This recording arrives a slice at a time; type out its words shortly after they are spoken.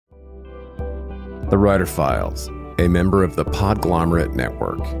The Writer Files, a member of the Podglomerate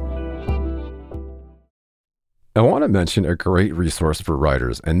Network. I want to mention a great resource for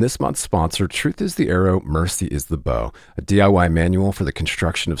writers, and this month's sponsor, Truth is the Arrow, Mercy is the Bow, a DIY manual for the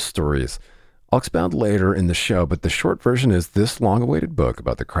construction of stories. I'll expound later in the show, but the short version is this long-awaited book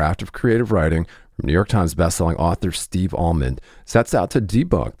about the craft of creative writing from New York Times bestselling author Steve Almond sets out to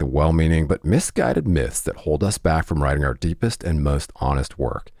debunk the well-meaning but misguided myths that hold us back from writing our deepest and most honest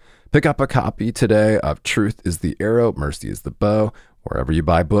work. Pick up a copy today of Truth is the Arrow, Mercy is the Bow, wherever you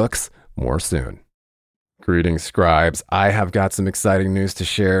buy books. More soon. Greetings, scribes. I have got some exciting news to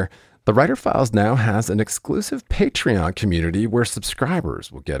share. The Writer Files now has an exclusive Patreon community where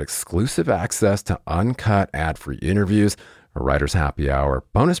subscribers will get exclusive access to uncut ad-free interviews, a writer's happy hour,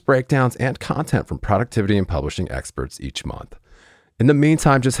 bonus breakdowns, and content from productivity and publishing experts each month. In the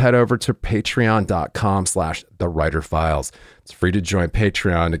meantime, just head over to patreon.com/thewriterfiles. It's free to join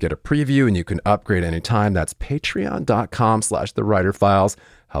Patreon to get a preview, and you can upgrade anytime. That's patreon.com/thewriterfiles.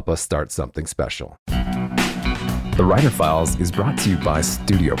 Help us start something special. The Writer Files is brought to you by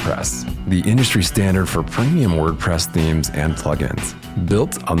StudioPress, the industry standard for premium WordPress themes and plugins.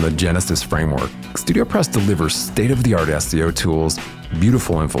 Built on the Genesis framework, StudioPress delivers state-of-the-art SEO tools,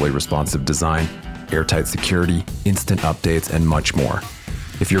 beautiful and fully responsive design, airtight security, instant updates, and much more.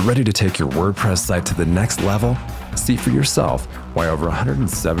 If you're ready to take your WordPress site to the next level, see for yourself why over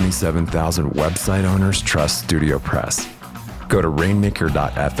 177,000 website owners trust StudioPress. Go to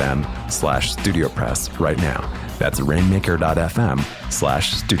rainmaker.fm/StudioPress right now. That's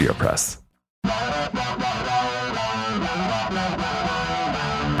rainmaker.fm/StudioPress.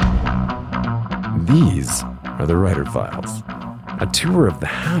 These are the Writer Files, a tour of the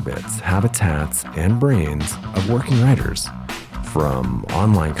habits, habitats, and brains of working writers, from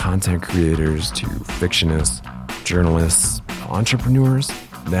online content creators to fictionists, journalists, entrepreneurs,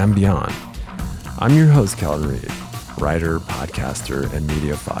 and beyond. I'm your host, Calvin Reed, writer, podcaster, and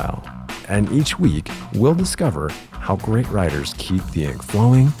mediophile. And each week, we'll discover how great writers keep the ink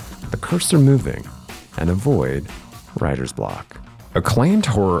flowing, the cursor moving, and avoid writer's block. Acclaimed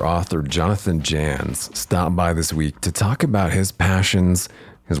horror author Jonathan Janz stopped by this week to talk about his passions,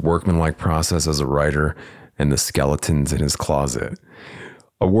 his workmanlike process as a writer, and the skeletons in his closet.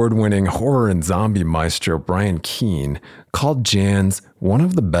 Award-winning horror and zombie maestro Brian Keene called Janz one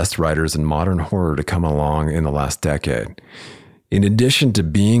of the best writers in modern horror to come along in the last decade. In addition to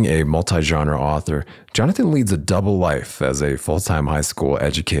being a multi-genre author, Jonathan leads a double life as a full-time high school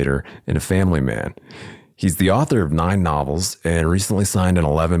educator and a family man. He's the author of 9 novels and recently signed an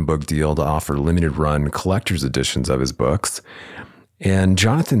 11-book deal to offer limited-run collector's editions of his books. And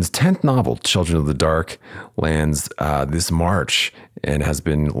Jonathan's 10th novel, Children of the Dark, lands this March and has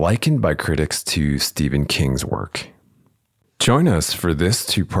been likened by critics to Stephen King's work. Join us for this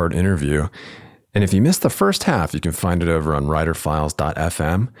 2-part interview. And if you missed the first half, you can find it over on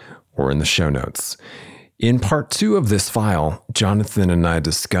writerfiles.fm or in the show notes. In part 2 of this file, Jonathan and I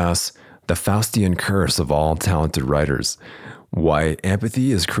discuss the Faustian curse of all talented writers, why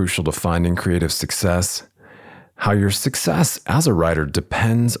empathy is crucial to finding creative success, how your success as a writer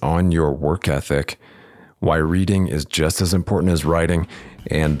depends on your work ethic, why reading is just as important as writing,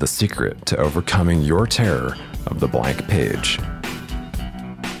 and the secret to overcoming your terror of the blank page.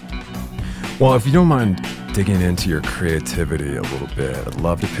 Well, if you don't mind digging into your creativity a little bit, I'd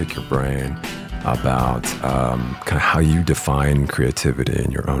love to pick your brain about kind of how you define creativity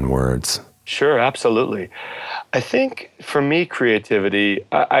in your own words. Sure, absolutely. I think for me, creativity,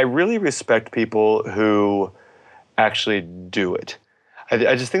 I really respect people who actually do it.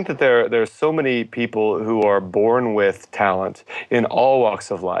 I just think that there are so many people who are born with talent in all walks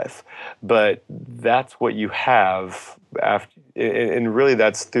of life, but that's what you have after, and really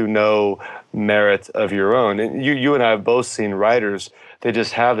that's through no merit of your own. And you and I have both seen writers. They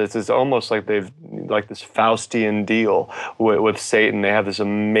just have this. It's almost like they've like this Faustian deal with Satan. They have this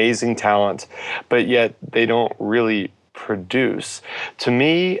amazing talent, but yet they don't really produce. To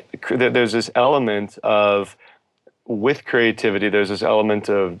me, there's this element of, with creativity, there's this element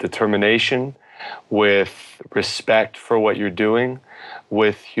of determination, with respect for what you're doing,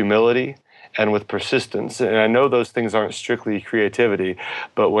 with humility, and with persistence. And I know those things aren't strictly creativity,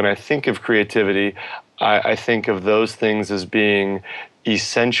 but when I think of creativity, I think of those things as being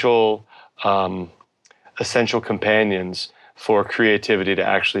essential companions for creativity to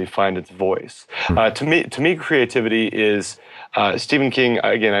actually find its voice. To me, creativity is Stephen King.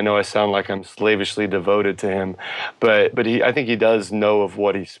 Again, I know I sound like I'm slavishly devoted to him, but I think he does know of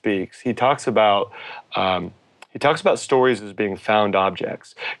what he speaks. He talks about He talks about stories as being found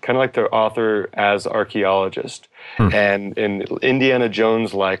objects, kind of like the author as archaeologist. And in Indiana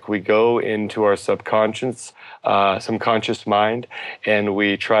Jones, like, we go into our subconscious mind, and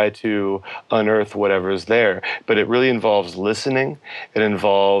we try to unearth whatever is there. But it really involves listening. It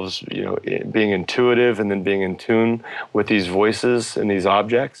involves, being intuitive and then being in tune with these voices and these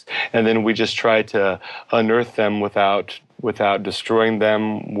objects. And then we just try to unearth them without destroying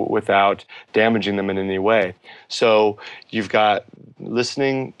them, without damaging them in any way. So you've got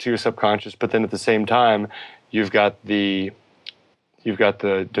listening to your subconscious, but then at the same time, you've got the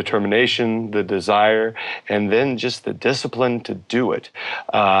determination, the desire, and then just the discipline to do it.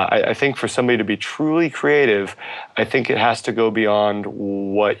 I think for somebody to be truly creative, I think it has to go beyond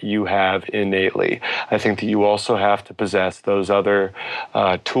what you have innately. I think that you also have to possess those other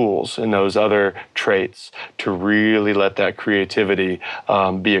tools and those other traits to really let that creativity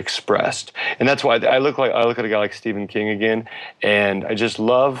be expressed. And that's why I look at a guy like Stephen King again, and I just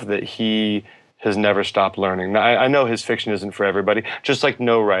love that he has never stopped learning. Now, I know his fiction isn't for everybody, just like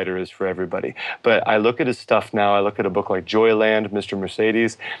no writer is for everybody. But I look at his stuff now, I look at a book like Joyland, Mr.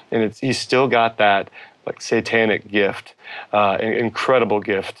 Mercedes, and he's still got that like satanic gift, incredible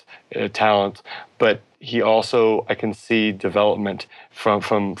gift, talent. But he also, I can see development from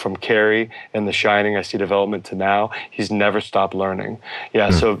Carrie and The Shining. I see development to now. He's never stopped learning.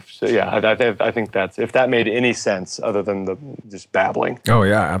 Yeah, so yeah, I think that's, if that made any sense other than the just babbling. Oh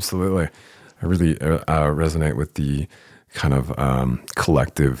yeah, absolutely. I really resonate with the kind of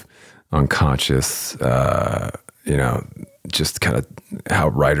collective, unconscious, just kind of how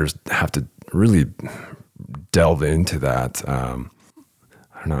writers have to really delve into that. I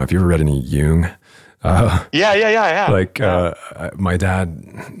don't know. Have you ever read any Jung? Yeah. Like my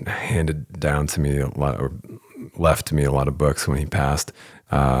dad handed down to me a lot, or left to me a lot of books when he passed.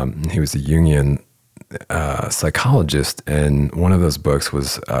 He was a Jungian psychologist, and one of those books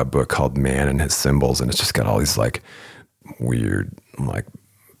was a book called Man and His Symbols, and it's just got all these like weird like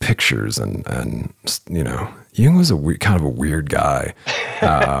pictures, and Jung was kind of a weird guy,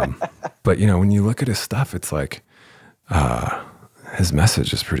 but when you look at his stuff, it's like his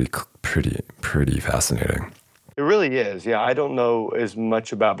message is pretty fascinating. It really is. Yeah, I don't know as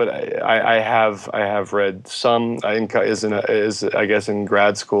much about, but I have read some. I guess in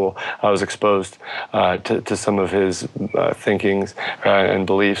grad school, I was exposed to some of his thinkings and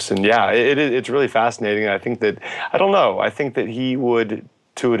beliefs, and yeah, it's really fascinating. I think that I think that he would,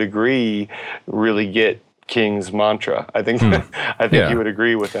 to a degree, really get King's mantra. I think he would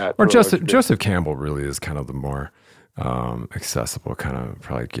agree with that. Or Joseph Campbell really is kind of the more accessible kind of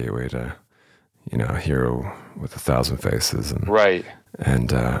probably gateway to Hero with 1,000 Faces, and right.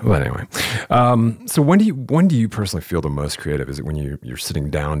 And well, anyway, so when do you personally feel the most creative? Is it when you're sitting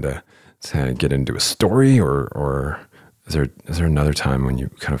down to say, get into a story, or is there another time when you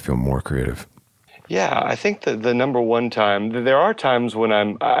kind of feel more creative? Yeah, I think that the number one time, there are times when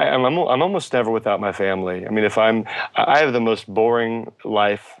I'm almost never without my family. I mean, I have the most boring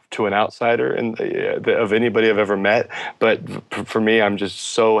life to an outsider of anybody I've ever met. But for me, I'm just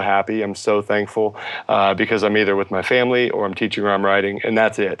so happy. I'm so thankful because I'm either with my family or I'm teaching or I'm writing, and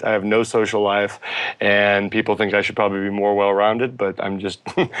that's it. I have no social life, and people think I should probably be more well-rounded, but I'm just,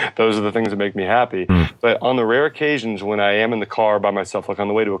 those are the things that make me happy. But on the rare occasions when I am in the car by myself, like on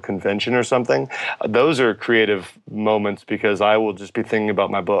the way to a convention or something, those are creative moments because I will just be thinking about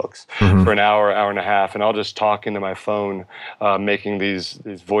my books for an hour and a half, and I'll just talk into my phone, making these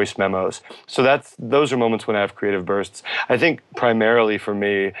voice memos. So those are moments when I have creative bursts. I think primarily for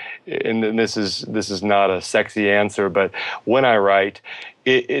me, and this is not a sexy answer, but when I write,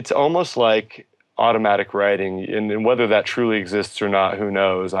 it's almost like automatic writing, and whether that truly exists or not, who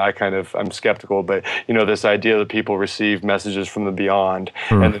knows? I'm skeptical, but this idea that people receive messages from the beyond,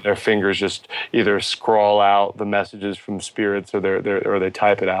 and that their fingers just either scrawl out the messages from spirits or they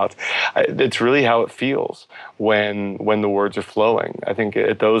type it out. It's really how it feels when the words are flowing. I think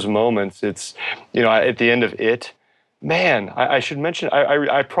at those moments, it's at the end of it. Man, I should mention.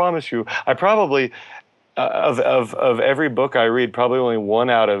 I promise you, I probably. Of every book I read, probably only one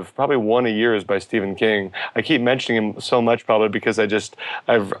a year is by Stephen King. I keep mentioning him so much probably because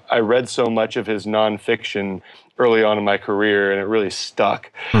I read so much of his nonfiction early on in my career, and it really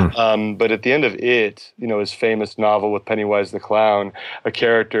stuck. But at the end of it, his famous novel with Pennywise the Clown, a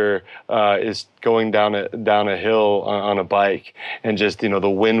character is going down a hill on a bike, and just the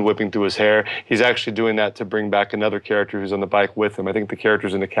wind whipping through his hair. He's actually doing that to bring back another character who's on the bike with him. I think the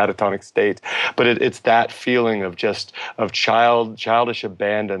character's in a catatonic state, but it's that feeling of childish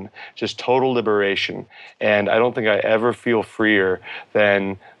abandon, just total liberation. And I don't think I ever feel freer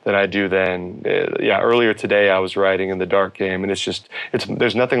than I do then. Earlier today I was writing in the dark game, and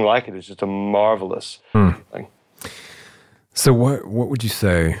there's nothing like it. It's just a marvelous thing. So what would you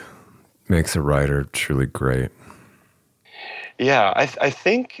say makes a writer truly great? Yeah, I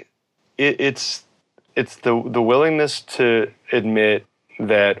think it's the willingness to admit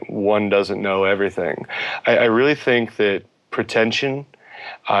that one doesn't know everything. I really think that pretension,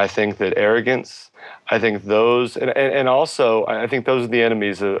 I think that arrogance, I think those, and also I think those are the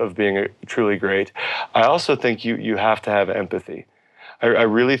enemies of being truly great. I also think you have to have empathy. I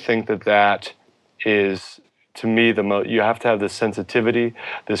really think that is, to me, you have to have this sensitivity,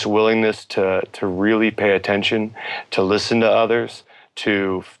 this willingness to really pay attention, to listen to others,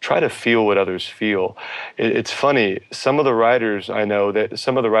 to try to feel what others feel. It's funny, some of the writers I know, they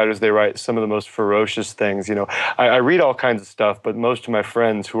write some of the most ferocious things. I read all kinds of stuff, but most of my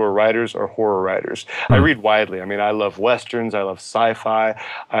friends who are writers are horror writers. I read widely. I mean, I love Westerns, I love sci-fi.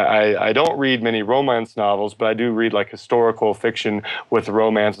 I don't read many romance novels, but I do read like historical fiction with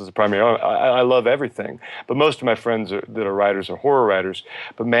romance as a primary. I love everything. But most of my friends that are writers are horror writers.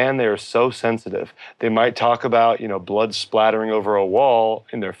 But man, they are so sensitive. They might talk about, blood splattering over a wall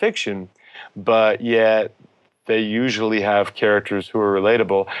in their fiction, but yet they usually have characters who are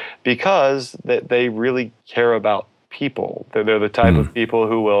relatable because they really care about people. They're the type of people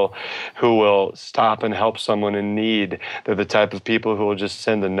who will stop and help someone in need. They're the type of people who will just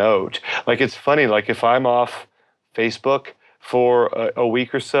send a note. Like, it's funny, like if I'm off Facebook for a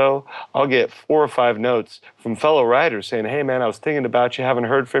week or so, I'll get 4 or 5 notes from fellow writers saying, "Hey man, I was thinking about you, haven't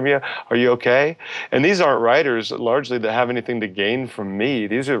heard from you. Are you okay?" And these aren't writers largely that have anything to gain from me.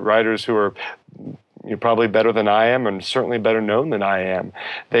 These are writers who are probably better than I am, and certainly better known than I am.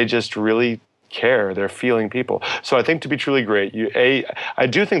 They just really care. They're feeling people. So I think to be truly great, I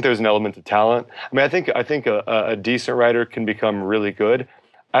do think there's an element of talent. I mean, I think a decent writer can become really good.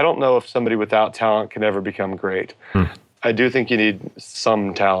 I don't know if somebody without talent can ever become great. I do think you need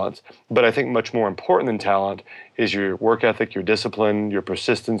some talent, but I think much more important than talent is your work ethic, your discipline, your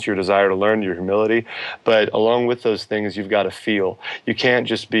persistence, your desire to learn, your humility. But along with those things, you've got to feel. You can't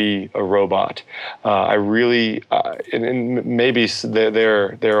just be a robot. I really, and maybe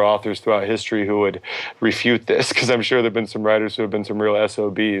there are authors throughout history who would refute this, because I'm sure there've been some writers who have been some real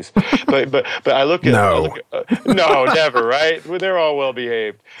SOBs. But I look at no, never, right? Well, they're all well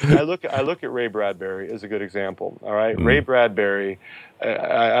behaved. I look at Ray Bradbury as a good example. All right, Ray Bradbury.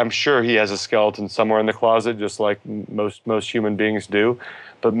 I'm sure he has a skeleton somewhere in the closet, just like most human beings do.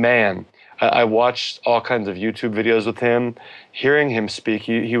 But man, I watched all kinds of YouTube videos with him. Hearing him speak,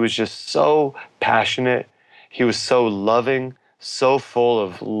 he was just so passionate. He was so loving, so full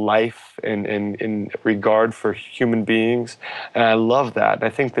of life and regard for human beings. And I love that. And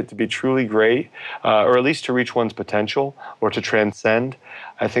I think that to be truly great, or at least to reach one's potential or to transcend,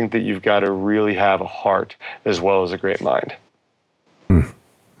 I think that you've got to really have a heart as well as a great mind.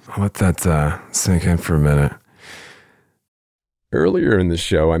 I'll let that sink in for a minute. Earlier in the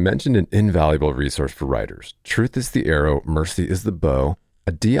show, I mentioned an invaluable resource for writers. Truth is the Arrow, Mercy is the Bow,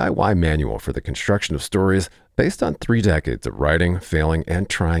 a DIY manual for the construction of stories based on 3 decades of writing, failing, and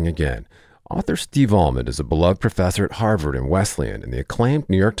trying again. Author Steve Almond is a beloved professor at Harvard and Wesleyan and the acclaimed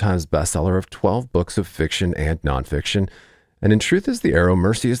New York Times bestseller of 12 books of fiction and nonfiction. And in Truth is the Arrow,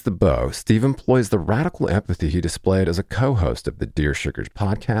 Mercy is the Bow, Steve employs the radical empathy he displayed as a co-host of the Dear Sugars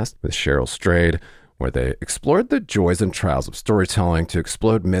podcast with Cheryl Strayed, where they explored the joys and trials of storytelling to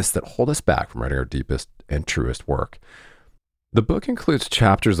explode myths that hold us back from writing our deepest and truest work. The book includes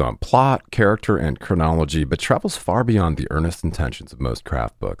chapters on plot, character, and chronology, but travels far beyond the earnest intentions of most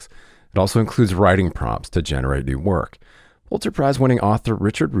craft books. It also includes writing prompts to generate new work. Pulitzer Prize-winning author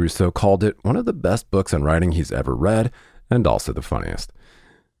Richard Russo called it one of the best books on writing he's ever read, and also the funniest.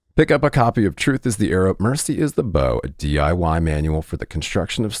 Pick up a copy of Truth is the Arrow, Mercy is the Bow, a DIY manual for the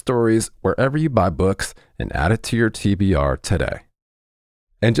construction of stories, wherever you buy books, and add it to your TBR today.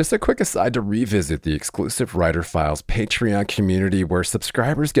 And just a quick aside to revisit the exclusive Writer Files Patreon community, where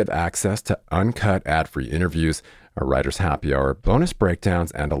subscribers get access to uncut ad-free interviews, a writer's happy hour, bonus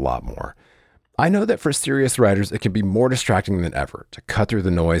breakdowns, and a lot more. I know that for serious writers, it can be more distracting than ever to cut through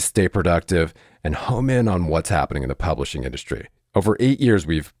the noise, stay productive, and home in on what's happening in the publishing industry. Over 8 years,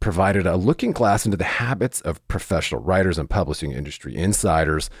 we've provided a looking glass into the habits of professional writers and publishing industry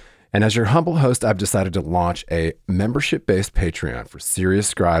insiders. And as your humble host, I've decided to launch a membership-based Patreon for serious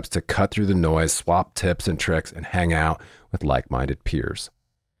scribes to cut through the noise, swap tips and tricks, and hang out with like-minded peers.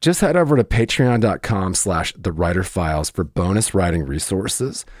 Just head over to patreon.com/thewriterfiles for bonus writing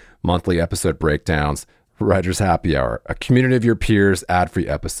resources, monthly episode breakdowns, Writers Happy Hour, a community of your peers, ad-free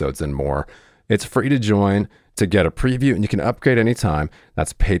episodes, and more. It's free to join, to get a preview, and you can upgrade anytime.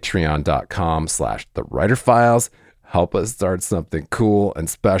 That's patreon.com/thewriterfiles. Help us start something cool and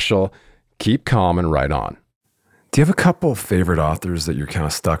special. Keep calm and write on. Do you have a couple favorite authors that you're kind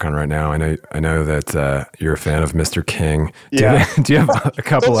of stuck on right now? I know that you're a fan of Mr. King. Do you have a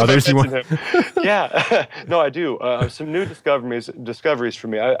couple others you want? Yeah, no, I do. Some new discoveries for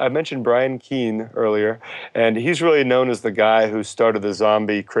me. I mentioned Brian Keene earlier, and he's really known as the guy who started the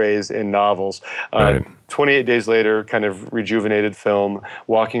zombie craze in novels. Right. 28 Days Later, kind of rejuvenated film,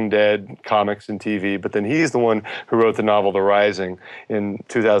 Walking Dead, comics and TV, but then he's the one who wrote the novel The Rising in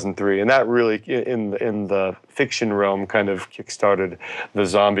 2003, and that really, in the fiction realm, kind of kickstarted the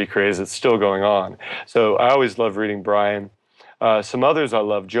zombie craze that's still going on. So I always love reading Brian. Some others I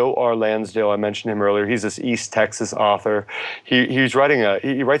love. Joe R. Lansdale, I mentioned him earlier. He's this East Texas author. He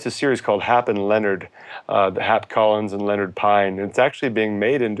writes a series called Hap and Leonard, the Hap Collins and Leonard Pine. And it's actually being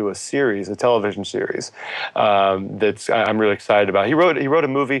made into a series, a television series, that's I'm really excited about. He wrote a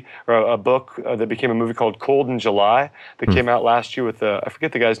movie or a book that became a movie called Cold in July that came out last year with I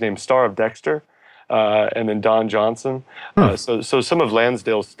forget the guy's name, Star of Dexter. And then Don Johnson. So some of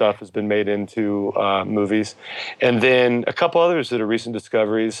Lansdale's stuff has been made into movies. And then a couple others that are recent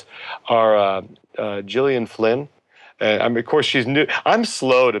discoveries are Gillian Flynn. Of course, she's new. I'm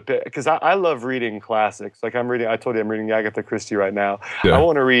slow to pick because I love reading classics. Like I told you I'm reading Agatha Christie right now. Yeah. I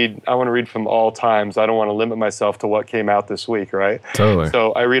want to read from all times. I don't want to limit myself to what came out this week, right? Totally.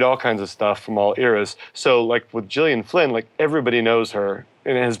 So I read all kinds of stuff from all eras. So like with Gillian Flynn, like everybody knows her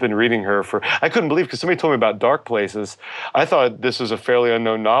and has been reading her for, I couldn't believe, because somebody told me about Dark Places. I thought this was a fairly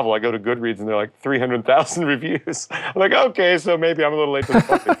unknown novel. I go to Goodreads and they're like 300,000 reviews. I'm like, okay, so maybe I'm a little late to the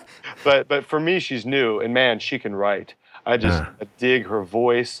party. But for me, she's new, and man, she can write. I just dig her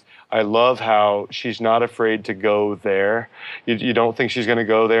voice. I love how she's not afraid to go there. You don't think she's going to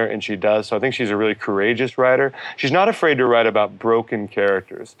go there, and she does. So I think she's a really courageous writer. She's not afraid to write about broken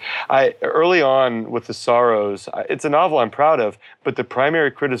characters. Early on with The Sorrows, it's a novel I'm proud of, but the primary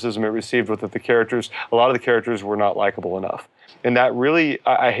criticism it received was that a lot of the characters were not likable enough. And that really,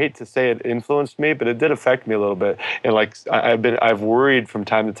 I hate to say it influenced me, but it did affect me a little bit. And like I've worried from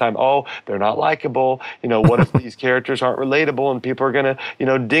time to time, oh, they're not likable. What if these characters aren't relatable and people are gonna,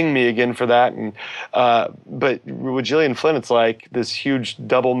 ding me again for that? And but with Gillian Flynn, it's like this huge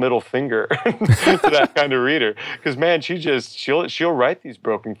double middle finger to that kind of reader. Because man, she'll write these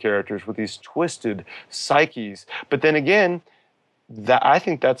broken characters with these twisted psyches. But then again, I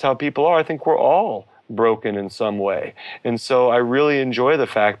think that's how people are. I think we're all broken in some way. And so I really enjoy the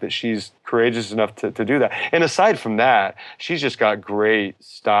fact that she's courageous enough to do that. And aside from that, she's just got great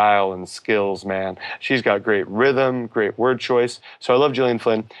style and skills, man. She's got great rhythm, great word choice. So I love Gillian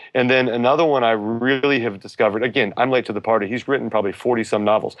Flynn. And then another one I really have discovered, again, I'm late to the party. He's written probably 40-some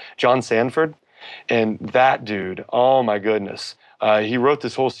novels. John Sanford. And that dude, oh my goodness. He wrote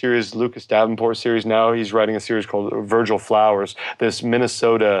this whole series, Lucas Davenport series. Now he's writing a series called Virgil Flowers, this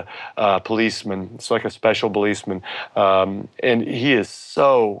Minnesota policeman. It's like a special policeman. And he is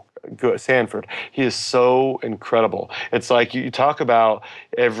so good. Sanford, he is so incredible. It's like you talk about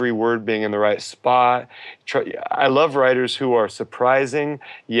every word being in the right spot. I love writers who are surprising,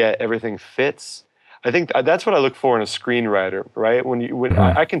 yet everything fits. I think that's what I look for in a screenwriter, right? When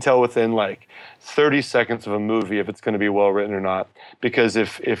I can tell within like 30 seconds of a movie if it's going to be well written or not. Because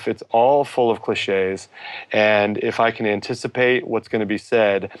if it's all full of cliches, and if I can anticipate what's going to be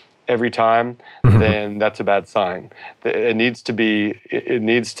said every time, then that's a bad sign. It needs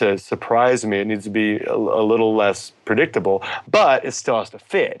to surprise me. It needs to be a little less predictable, but it still has to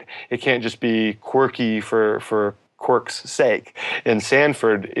fit. It can't just be quirky for quirk's sake. And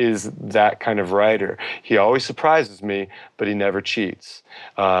Sanford is that kind of writer. He always surprises me, but he never cheats.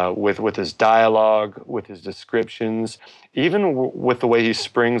 With his dialogue, with his descriptions, even with the way he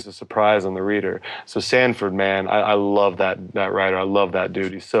springs a surprise on the reader. So Sanford, man, I love that writer. I love that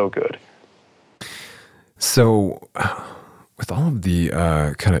dude. He's so good. So, with all of the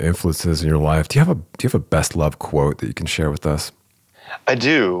kind of influences in your life, do you have a best love quote that you can share with us? I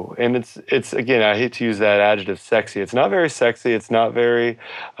do, and it's again, I hate to use that adjective sexy. It's not very sexy, it's not very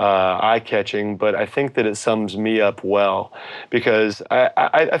eye-catching, but I think that it sums me up well, because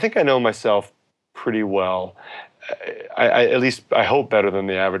I think I know myself pretty well, at least I hope better than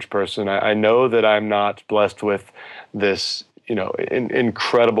the average person. I know that I'm not blessed with this,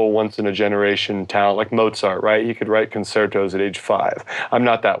 incredible once in a generation talent like Mozart, right? He could write concertos at age 5. I'm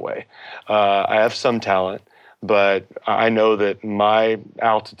not that way. I have some talent, but I know that my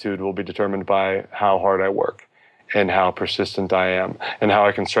altitude will be determined by how hard I work and how persistent I am and how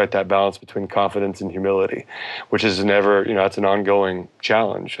I can strike that balance between confidence and humility, which is never, it's an ongoing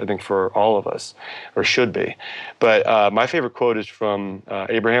challenge, I think, for all of us, or should be. But my favorite quote is from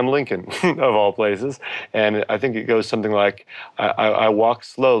Abraham Lincoln, of all places, and I think it goes something like, I walk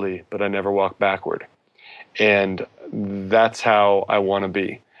slowly, but I never walk backward. And that's how I want to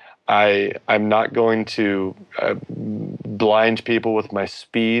be. I'm not going to blind people with my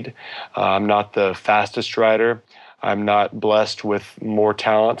speed. I'm not the fastest rider. I'm not blessed with more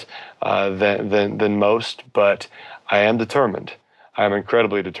talent than most, but I am determined. I'm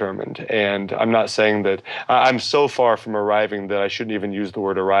incredibly determined. And I'm not saying that I'm so far from arriving that I shouldn't even use the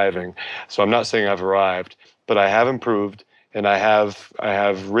word arriving. So I'm not saying I've arrived, but I have improved. And I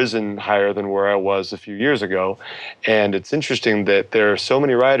have risen higher than where I was a few years ago. And it's interesting that there are so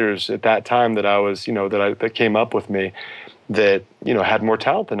many writers at that time that I was, that came up with me that, had more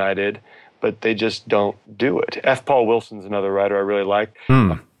talent than I did, but they just don't do it. F. Paul Wilson's another writer I really like.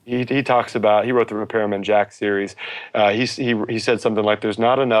 He talks about, he wrote the Repairman Jack series. He said something like, there's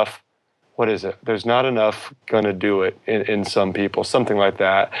not enough, what is it? There's not enough gonna do it in some people, something like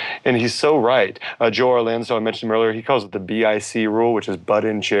that. And he's so right. Joe Orlando, I mentioned him earlier, he calls it the BIC rule, which is butt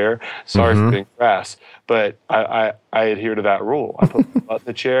in chair. Sorry for being crass, but I adhere to that rule. I put my butt in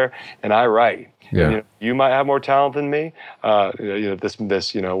the chair and I write. Yeah. And, you might have more talent than me. This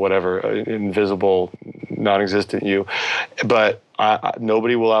whatever invisible, non-existent you, but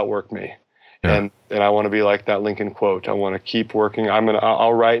nobody will outwork me. Yeah. And I want to be like that Lincoln quote. I want to keep working.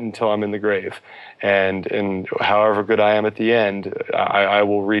 I'll write until I'm in the grave, and however good I am at the end, I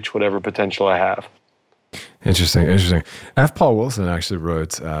will reach whatever potential I have. Interesting. F. Paul Wilson actually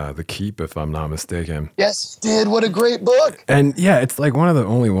wrote The Keep, if I'm not mistaken. Yes, he did. What a great book. And yeah, it's like one of the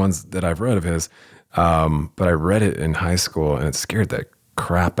only ones that I've read of his, but I read it in high school and it scared the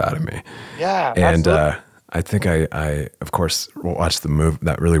crap out of me. Yeah, and I think I of course watched the movie,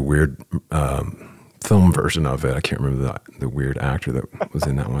 that really weird film version of it. I can't remember the weird actor that was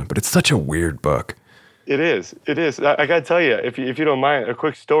in that one, but it's such a weird book. It is. I got to tell you, if you don't mind, a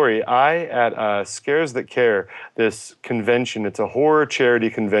quick story. At Scares That Care, this convention, it's a horror charity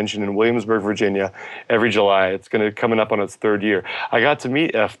convention in Williamsburg, Virginia, every July. It's coming up on its 3rd year. I got to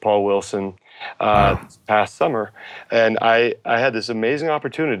meet F. Paul Wilson this past summer, and I had this amazing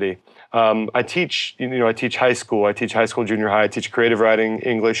opportunity. I teach high school. I teach high school, junior high. I teach creative writing,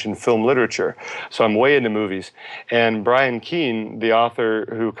 English, and film literature. So I'm way into movies. And Brian Keene, the author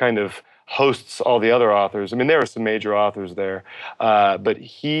who kind of hosts all the other authors. I mean, there are some major authors there, but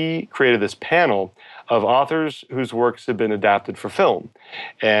he created this panel of authors whose works have been adapted for film.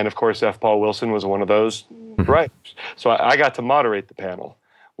 And of course, F. Paul Wilson was one of those writers. So I got to moderate the panel,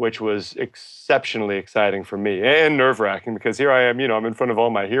 which was exceptionally exciting for me and nerve-wracking, because here I am, I'm in front of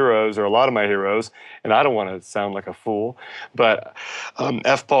all my heroes, or a lot of my heroes, and I don't want to sound like a fool. But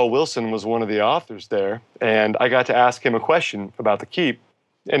F. Paul Wilson was one of the authors there, and I got to ask him a question about The Keep.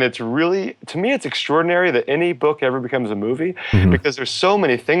 And it's really, to me, it's extraordinary that any book ever becomes a movie, because there's so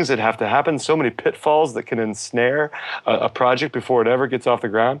many things that have to happen, so many pitfalls that can ensnare a project before it ever gets off the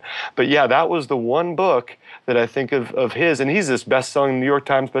ground. But yeah, that was the one book that I think of his, and he's this best-selling New York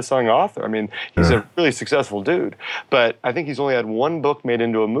Times best-selling author. I mean, he's a really successful dude, but I think he's only had one book made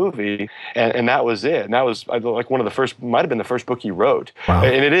into a movie, and that was it. And that was like one of the first, might have been the first book he wrote. Wow.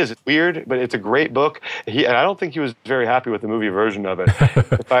 And it's weird, but it's a great book. And I don't think he was very happy with the movie version of it.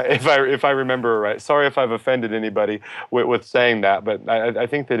 If I remember right. Sorry if I've offended anybody with saying that, but I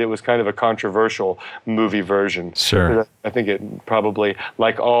think that it was kind of a controversial movie version. Sure. I think it probably,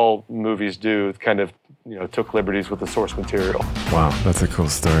 like all movies do, kind of took liberties with the source material. Wow, that's a cool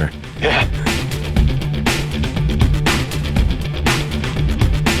story. Yeah.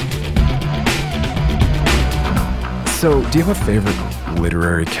 So, do you have a favorite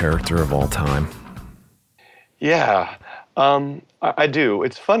literary character of all time? Yeah. I do.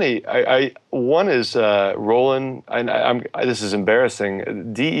 It's funny. One is Roland. This is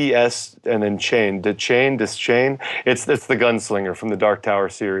embarrassing. DES and then Chain. Dischain. It's the gunslinger from the Dark Tower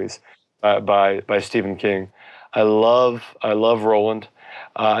series by Stephen King. I love Roland.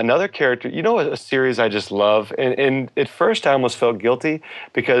 Another character, a series I just love, and at first I almost felt guilty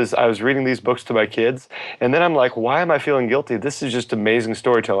because I was reading these books to my kids, and then I'm like, why am I feeling guilty? This is just amazing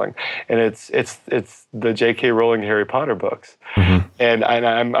storytelling, and it's the J.K. Rowling Harry Potter books, and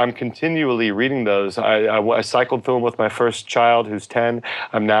I'm continually reading those. I cycled through them with my first child, who's 10.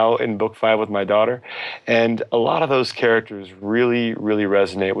 I'm now in book 5 with my daughter, and a lot of those characters really, really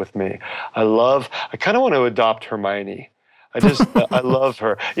resonate with me. I kind of want to adopt Hermione. I love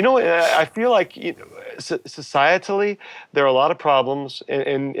her. I feel like societally, there are a lot of problems,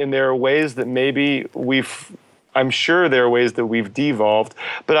 and there are ways that maybe I'm sure there are ways that we've devolved,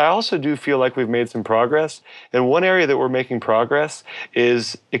 but I also do feel like we've made some progress. And one area that we're making progress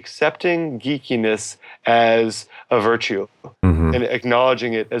is accepting geekiness as a virtue and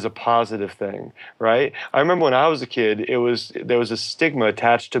acknowledging it as a positive thing, right? I remember when I was a kid, there was a stigma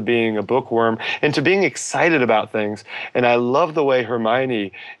attached to being a bookworm and to being excited about things. And I love the way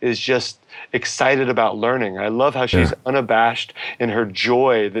Hermione is just excited about learning. I love how she's unabashed in her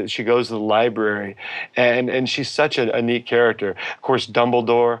joy that she goes to the library, and she's such a neat character. Of course,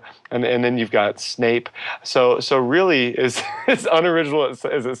 Dumbledore, and then you've got Snape. So really, as unoriginal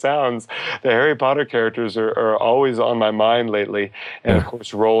as it sounds, the Harry Potter characters are always on my mind lately. And of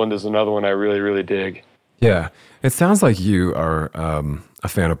course, Roland is another one I really, really dig. Yeah, it sounds like you are a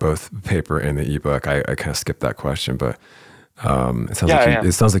fan of both paper and the ebook. I kind of skipped that question, but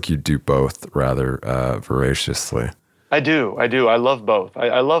it sounds like you do both rather voraciously. I do. I love both.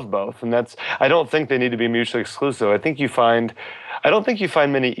 I love both, and I don't think they need to be mutually exclusive. I don't think you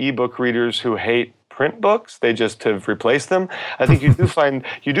find many ebook readers who hate print books. They just have replaced them. I think you do find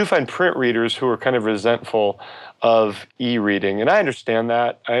print readers who are kind of resentful of e-reading, and I understand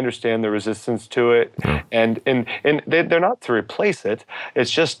that. I understand the resistance to it, and they're not to replace it.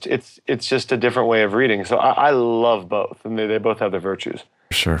 It's just a different way of reading. So I love both, and they both have their virtues.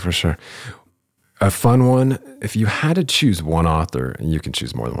 For sure. A fun one, if you had to choose one author, and you can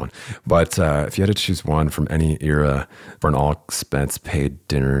choose more than one, but if you had to choose one from any era for an all-expense-paid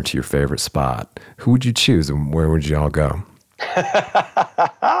dinner to your favorite spot, who would you choose and where would you all go?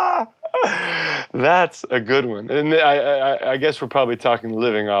 That's a good one. And I guess we're probably talking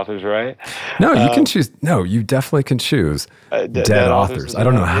living authors, right? No, you can choose. No, you definitely can choose dead authors. I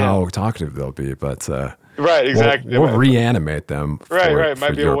don't know how talkative they'll be, but... Right, exactly. We'll reanimate them. Right.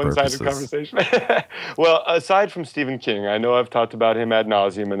 Might be a one-sided conversation. Well, aside from Stephen King, I know I've talked about him ad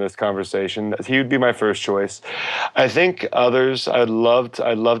nauseum in this conversation. He would be my first choice. I think others, I'd love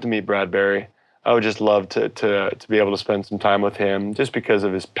to meet Bradbury. I would just love to be able to spend some time with him just because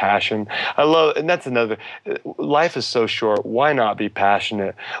of his passion. And that's another, life is so short. Why not be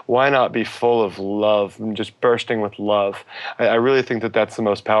passionate? Why not be full of love and just bursting with love? I really think that that's the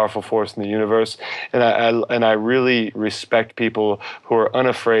most powerful force in the universe. And I really respect people who are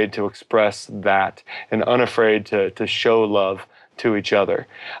unafraid to express that and unafraid to show love to each other.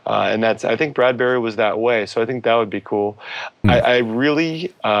 And I think Bradbury was that way. So I think that would be cool. I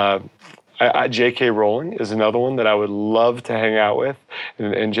really... J.K. Rowling is another one that I would love to hang out with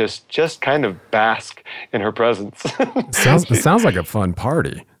and just kind of bask in her presence. It sounds like a fun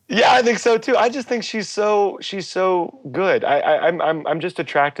party. Yeah, I think so too. I just think she's so good. I'm just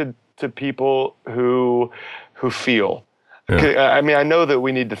attracted to people who feel. Yeah. I mean, I know that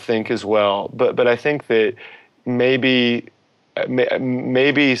we need to think as well, but I think that maybe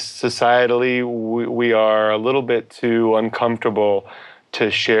societally we are a little bit too uncomfortable to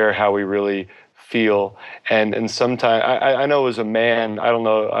share how we really feel, and sometimes I know as a man, I don't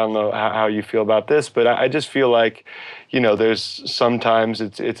know how you feel about this, but I just feel like, there's sometimes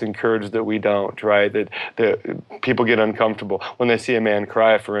it's encouraged that we don't, right? That people get uncomfortable when they see a man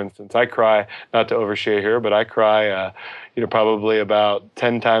cry. For instance, I cry, not to overshare here, but I cry, probably about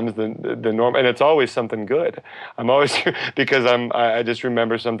 10 times the norm, and it's always something good. I'm always because I just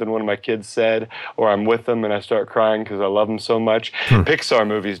remember something one of my kids said, or I'm with them and I start crying because I love them so much. Pixar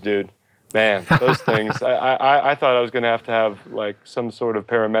movies, dude. Man, those things. I thought I was going to have like some sort of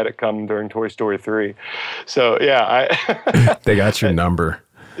paramedic come during Toy Story 3. So yeah, they got your number.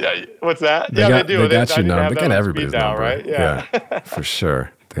 Yeah, what's that? They do. They got your number. They got everybody's number, right? Yeah, for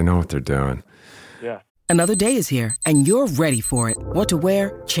sure. They know what they're doing. Yeah. Another day is here, and you're ready for it. What to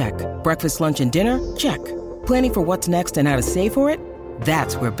wear? Check. Breakfast, lunch, and dinner? Check. Planning for what's next and how to save for it?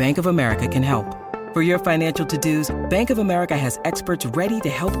 That's where Bank of America can help. For your financial to-dos, Bank of America has experts ready to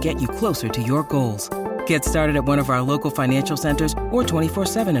help get you closer to your goals. Get started at one of our local financial centers or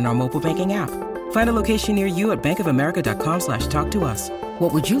 24/7 in our mobile banking app. Find a location near you at bankofamerica.com/talktous.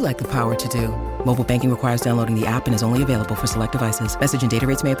 What would you like the power to do? Mobile banking requires downloading the app and is only available for select devices. Message and data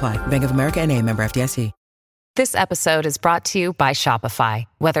rates may apply. Bank of America N.A., member FDIC. This episode is brought to you by Shopify.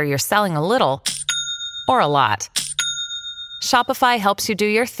 Whether you're selling a little or a lot, Shopify helps you do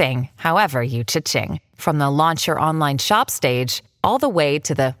your thing, however you cha-ching. From the launch your online shop stage, all the way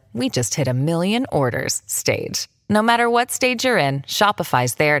to the we just hit 1 million orders stage. No matter what stage you're in,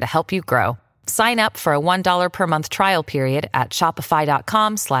 Shopify's there to help you grow. Sign up for a $1 per month trial period at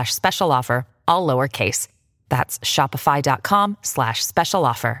shopify.com/special offer, all lowercase. That's shopify.com/special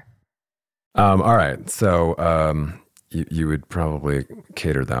offer. All right. So you would probably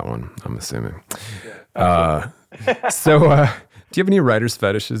cater that one, I'm assuming. So do you have any writer's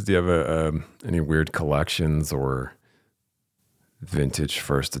fetishes? Do you have any weird collections or vintage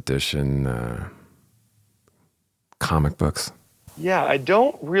first edition comic books? Yeah, I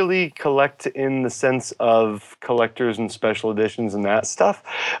don't really collect in the sense of collectors and special editions and that stuff,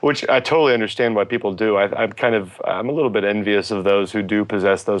 which I totally understand why people do. I'm a little bit envious of those who do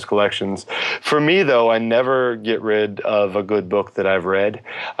possess those collections. For me, though, I never get rid of a good book that I've read.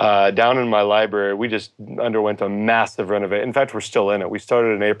 Down in my library, we just underwent a massive renovation. In fact, we're still in it. We started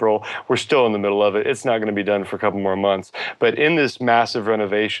in April. We're still in the middle of it. It's not going to be done for a couple more months. But in this massive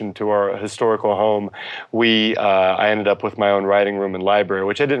renovation to our historical home, I ended up with my own writing room and library,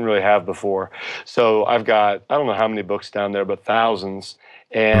 which I didn't really have before. So I've got, I don't know how many books down there, but thousands.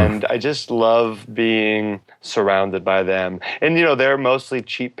 And I just love being surrounded by them. And, they're mostly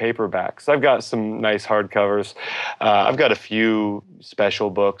cheap paperbacks. I've got some nice hardcovers. I've got a few special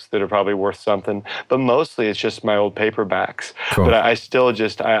books that are probably worth something, but mostly it's just my old paperbacks. Cool. But I still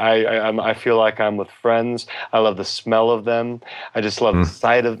just, I feel like I'm with friends. I love the smell of them. I just love the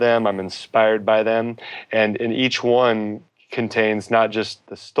sight of them. I'm inspired by them. And in each one contains not just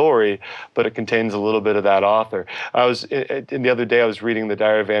the story, but it contains a little bit of that author. The other day I was reading The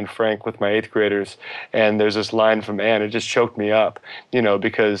Diary of Anne Frank with my 8th graders, and there's this line from Anne. It just choked me up,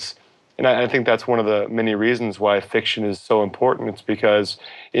 because, and I think that's one of the many reasons why fiction is so important. It's because,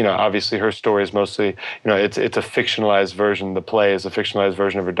 obviously her story is mostly, it's a fictionalized version. The play is a fictionalized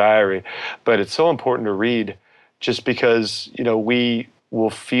version of her diary, but it's so important to read just because, we will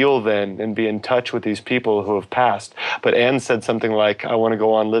feel then and be in touch with these people who have passed. But Anne said something like, I want to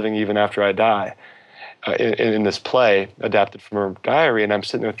go on living even after I die, in this play adapted from her diary. And I'm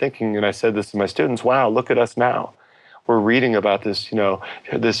sitting there thinking, and I said this to my students, wow, look at us now. We're reading about this,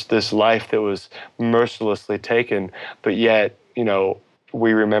 this life that was mercilessly taken, but yet,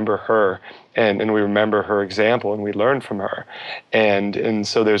 we remember her and we remember her example and we learn from her. And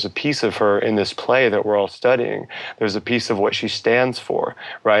so there's a piece of her in this play that we're all studying. There's a piece of what she stands for,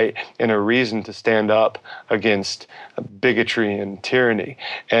 right? And a reason to stand up against bigotry and tyranny.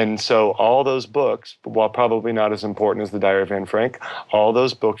 And so all those books, while probably not as important as The Diary of Anne Frank, all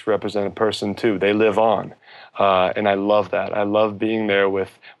those books represent a person too. They live on. And I love that. I love being there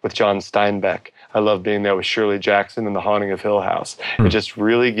with John Steinbeck. I love being there with Shirley Jackson and The Haunting of Hill House. It just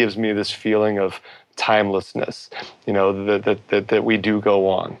really gives me this feeling of timelessness, that we do go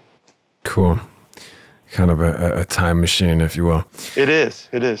on. Cool. Kind of a time machine, if you will. It is.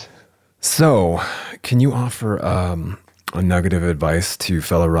 So, can you offer a nugget of advice to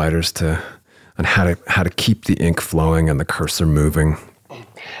fellow writers on how to keep the ink flowing and the cursor moving?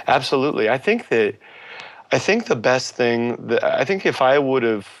 Absolutely. I think the best thing, I think if I would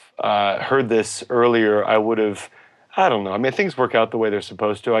have heard this earlier, I would have, I don't know. I mean, things work out the way they're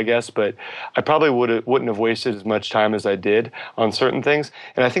supposed to, I guess, but I probably wouldn't have wasted as much time as I did on certain things.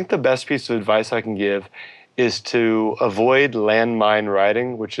 And I think the best piece of advice I can give is to avoid landmine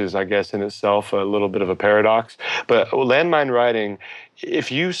writing, which is, I guess, in itself a little bit of a paradox. But landmine writing,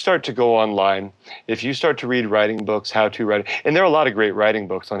 if you start to go online, if you start to read writing books, how-to writing, and there are a lot of great writing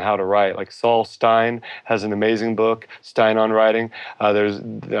books on how to write. Like Saul Stein has an amazing book, Stein on Writing. There's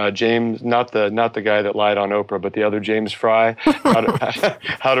James, not the guy that lied on Oprah, but the other James Fry, How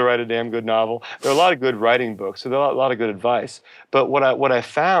to Write a Damn Good Novel. There are a lot of good writing books, so there are a lot of good advice. But what I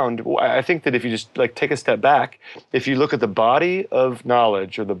found, I think that if you just take a step back, if you look at the body of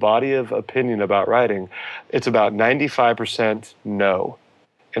knowledge or the body of opinion about writing, it's about 95% no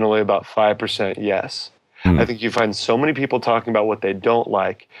and only about 5% yes. I think you find so many people talking about what they don't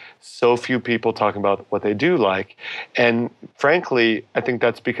like, so few people talking about what they do like. And frankly, I think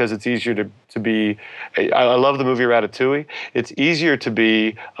that's because it's easier to be, I love the movie Ratatouille. It's easier to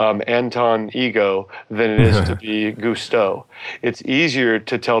be Anton Ego than it is to be Gusteau. It's easier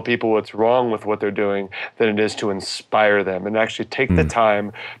to tell people what's wrong with what they're doing than it is to inspire them and actually take the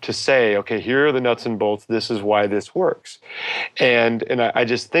time to say, okay, here are the nuts and bolts. This is why this works. And I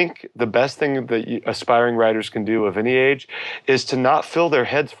just think the best thing that aspiring writers can do of any age is to not fill their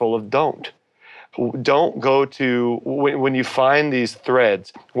heads full of don't. Don't go to, when you find these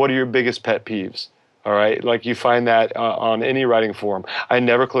threads, what are your biggest pet peeves? All right, like you find that on any writing forum. I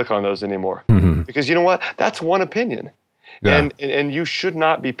never click on those anymore because you know what? That's one opinion. Yeah. And you should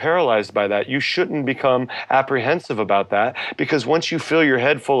not be paralyzed by that. You shouldn't become apprehensive about that, because once you fill your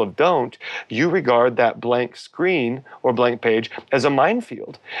head full of don't, you regard that blank screen or blank page as a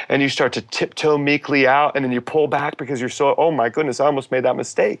minefield. And you start to tiptoe meekly out, and then you pull back because you're so, oh my goodness, I almost made that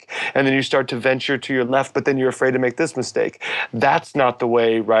mistake. And then you start to venture to your left, but then you're afraid to make this mistake. That's not the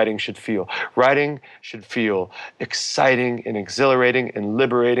way writing should feel. Writing should feel exciting and exhilarating and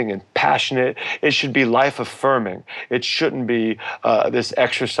liberating and passionate. It should be life affirming. It shouldn't be this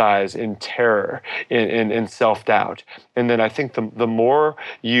exercise in terror, in self-doubt. And then I think the more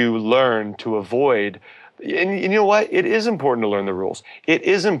you learn to avoid, and you know what? It is important to learn the rules. It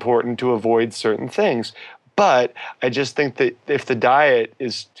is important to avoid certain things. But I just think that if the diet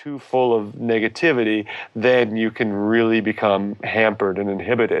is too full of negativity, then you can really become hampered and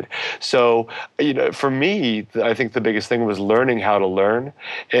inhibited. So, for me, I think the biggest thing was learning how to learn.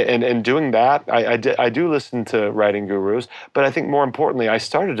 And doing that, I do listen to writing gurus, but I think more importantly, I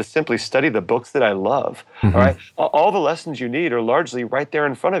started to simply study the books that I love. All right. All the lessons you need are largely right there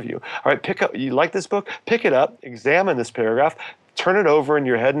in front of you. All right. Pick up, you like this book? Pick it up, examine this paragraph, turn it over in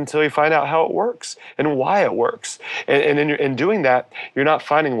your head until you find out how it works and why it works. And in doing that, you're not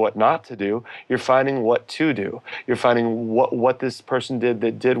finding what not to do. You're finding what to do. You're finding what this person did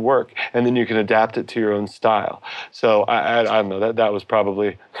that did work, and then you can adapt it to your own style. So I don't know. That was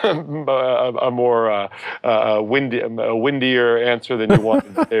probably a more windier answer than you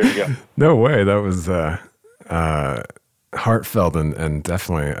wanted. There you go. No way. That was heartfelt and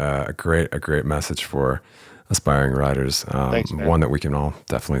definitely a great message for aspiring writers. Thanks, man. One that we can all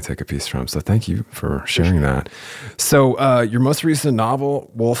definitely take a piece from. So thank you for sharing that. So your most recent novel,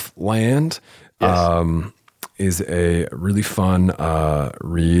 Wolf Land, Yes. is a really fun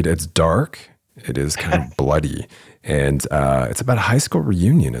read. It's dark. It is kind of bloody. And it's about a high school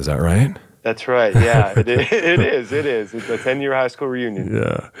reunion. Is that right? That's right. Yeah, it is. It's a 10-year high school reunion.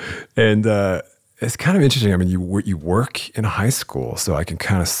 Yeah. And it's kind of interesting. I mean, you work in a high school, so I can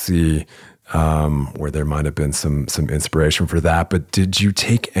kind of see where there might have been some inspiration for that. But did you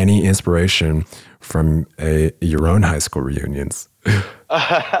take any inspiration from your own high school reunions?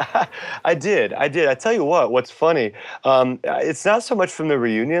 I did. I tell you what's funny, it's not so much from the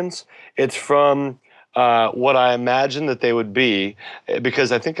reunions, it's from what I imagine that they would be,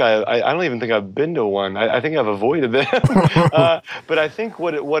 because I think I don't even think I've been to one. I think I've avoided them. But I think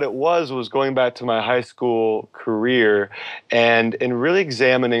what it was going back to my high school career and really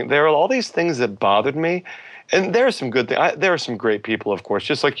examining. There are all these things that bothered me. And there are some good things. There are some great people, of course,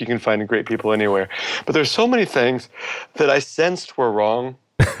 just like you can find great people anywhere. But there's so many things that I sensed were wrong,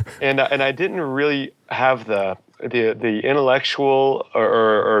 and I didn't really have the intellectual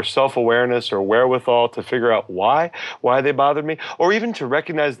or self-awareness or wherewithal to figure out why they bothered me, or even to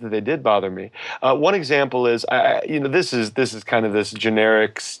recognize that they did bother me. One example is, this is kind of this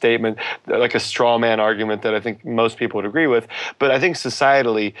generic statement, like a straw man argument that I think most people would agree with. But I think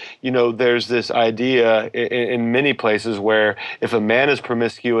societally, there's this idea in many places where if a man is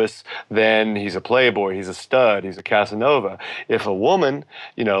promiscuous, then he's a playboy, he's a stud, he's a Casanova. If a woman,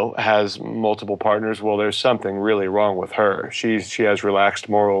 has multiple partners, well, there's something really wrong with her. She has relaxed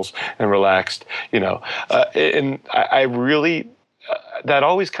morals and relaxed, and I really, that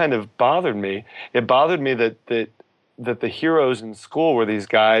always kind of bothered me. It bothered me that the heroes in school were these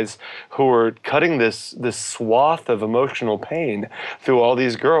guys who were cutting this swath of emotional pain through all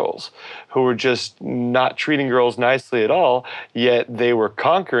these girls who were just not treating girls nicely at all, yet they were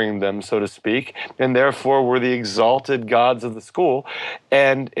conquering them, so to speak, and therefore were the exalted gods of the school.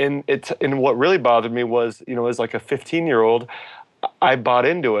 And what really bothered me was, as like a 15-year-old, I bought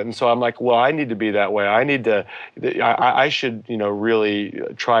into it. And so I'm like, well, I need to be that way. I should, really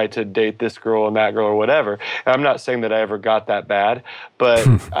try to date this girl and that girl or whatever. And I'm not saying that I ever got that bad, but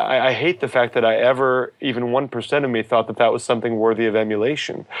I hate the fact that I ever, even 1% of me thought that was something worthy of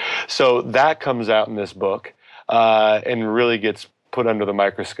emulation. So that comes out in this book and really gets put under the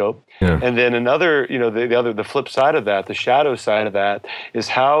microscope. Yeah. And then another, the flip side of that, the shadow side of that, is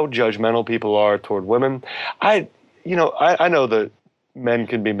how judgmental people are toward women. I know that men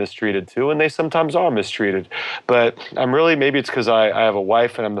can be mistreated too, and they sometimes are mistreated. But maybe it's because I have a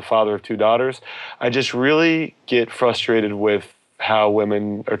wife and I'm the father of 2 daughters. I just really get frustrated with how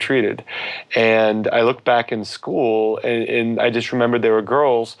women are treated. And I look back in school and I just remembered there were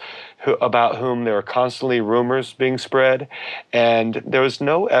girls about whom there were constantly rumors being spread, and there was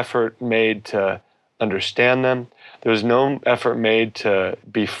no effort made to understand them. There was no effort made to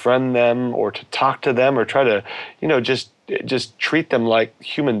befriend them or to talk to them or try to, just just treat them like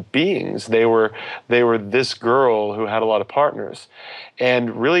human beings. They were this girl who had a lot of partners.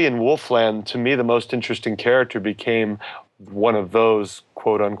 And really in Wolfland, to me, the most interesting character became one of those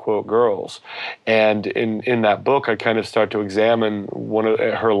quote unquote girls. And in that book, I kind of start to examine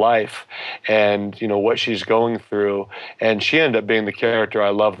her life and, what she's going through. And she ended up being the character I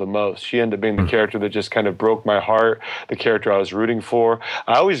love the most. She ended up being the character that just kind of broke my heart, the character I was rooting for.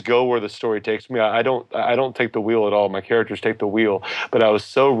 I always go where the story takes me. I don't take the wheel at all. My characters take the wheel. But I was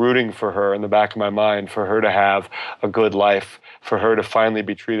so rooting for her in the back of my mind, for her to have a good life, for her to finally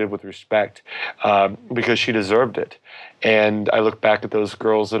be treated with respect, because she deserved it. And I look back at those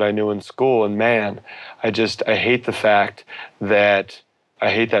girls that I knew in school, and man, I hate the fact that I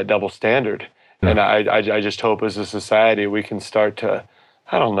hate that double standard. Yeah. And I just hope as a society we can start to,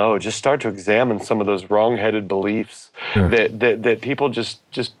 just start to examine some of those wrong-headed beliefs that people just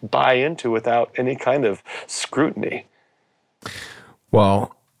buy into without any kind of scrutiny.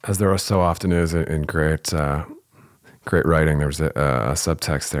 Well, as there so often is in great writing, there's a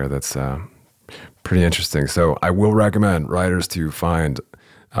subtext there that's pretty interesting. So I will recommend writers to find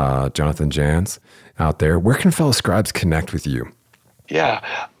Jonathan Janz out there. Where can fellow scribes connect with you? Yeah,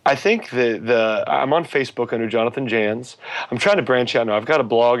 I think I'm on Facebook under Jonathan Janz. I'm trying to branch out now. I've got a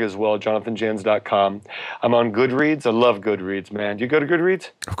blog as well, jonathanjanz.com. I'm on Goodreads. I love Goodreads, man. Do you go to Goodreads?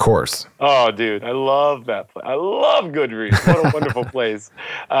 Of course. Oh, dude, I love that. I love Goodreads. What a wonderful place.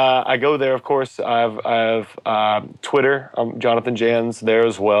 I go there, of course. I have Twitter. I'm Jonathan Janz there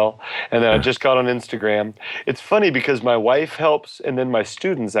as well. And then I just got on Instagram. It's funny because my wife helps, and then my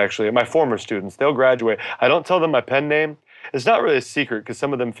students, actually, my former students, they'll graduate. I don't tell them my pen name. It's not really a secret because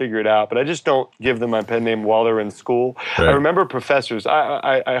some of them figure it out, but I just don't give them my pen name while they're in school. Right. I remember professors,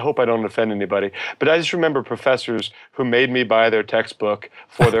 I hope I don't offend anybody, but I just remember professors who made me buy their textbook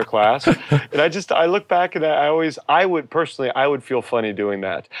for their class. And I look back and I would feel funny doing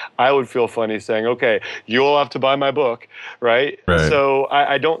that. I would feel funny saying, okay, you'll have to buy my book, right? So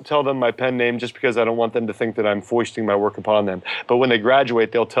I don't tell them my pen name just because I don't want them to think that I'm foisting my work upon them. But when they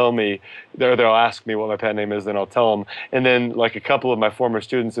graduate, they'll tell me, they'll ask me what my pen name is, then I'll tell them. And then like a couple of my former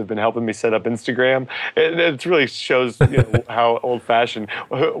students have been helping me set up Instagram. It really shows how old-fashioned,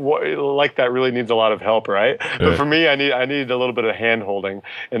 like that really needs a lot of help, right? Yeah. But for me, I need a little bit of hand-holding,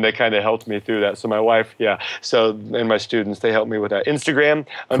 and they kind of helped me through that. So my wife, and my students, they helped me with that. Instagram,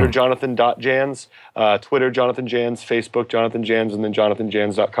 under jonathan.janz, Twitter, Jonathan Janz, Facebook, Jonathan Janz, and then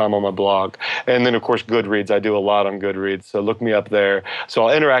jonathanjanz.com on my blog. And then, of course, Goodreads. I do a lot on Goodreads, so look me up there. So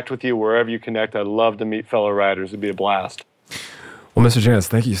I'll interact with you wherever you connect. I'd love to meet fellow writers. It'd be a blast. Well, Mr. Janz,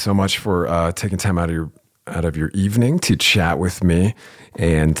 thank you so much for taking time out of your evening to chat with me,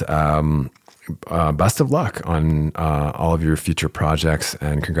 and best of luck on all of your future projects,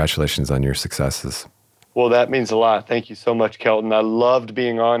 and congratulations on your successes. Well, that means a lot. Thank you so much, Kelton. I loved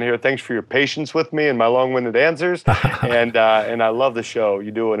being on here. Thanks for your patience with me and my long-winded answers, and I love the show.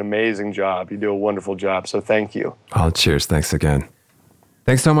 You do an amazing job. You do a wonderful job, so thank you. Oh, cheers. Thanks again.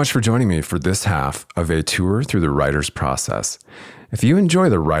 Thanks so much for joining me for this half of a tour through the writer's process. If you enjoy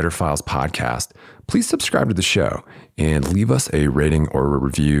the Writer Files podcast, please subscribe to the show and leave us a rating or a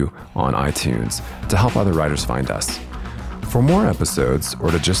review on iTunes to help other writers find us. For more episodes,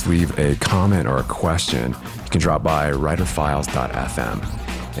 or to just leave a comment or a question, you can drop by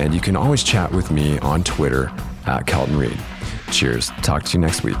writerfiles.fm. And you can always chat with me on Twitter @KeltonReed. Cheers. Talk to you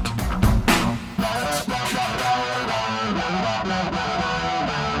next week.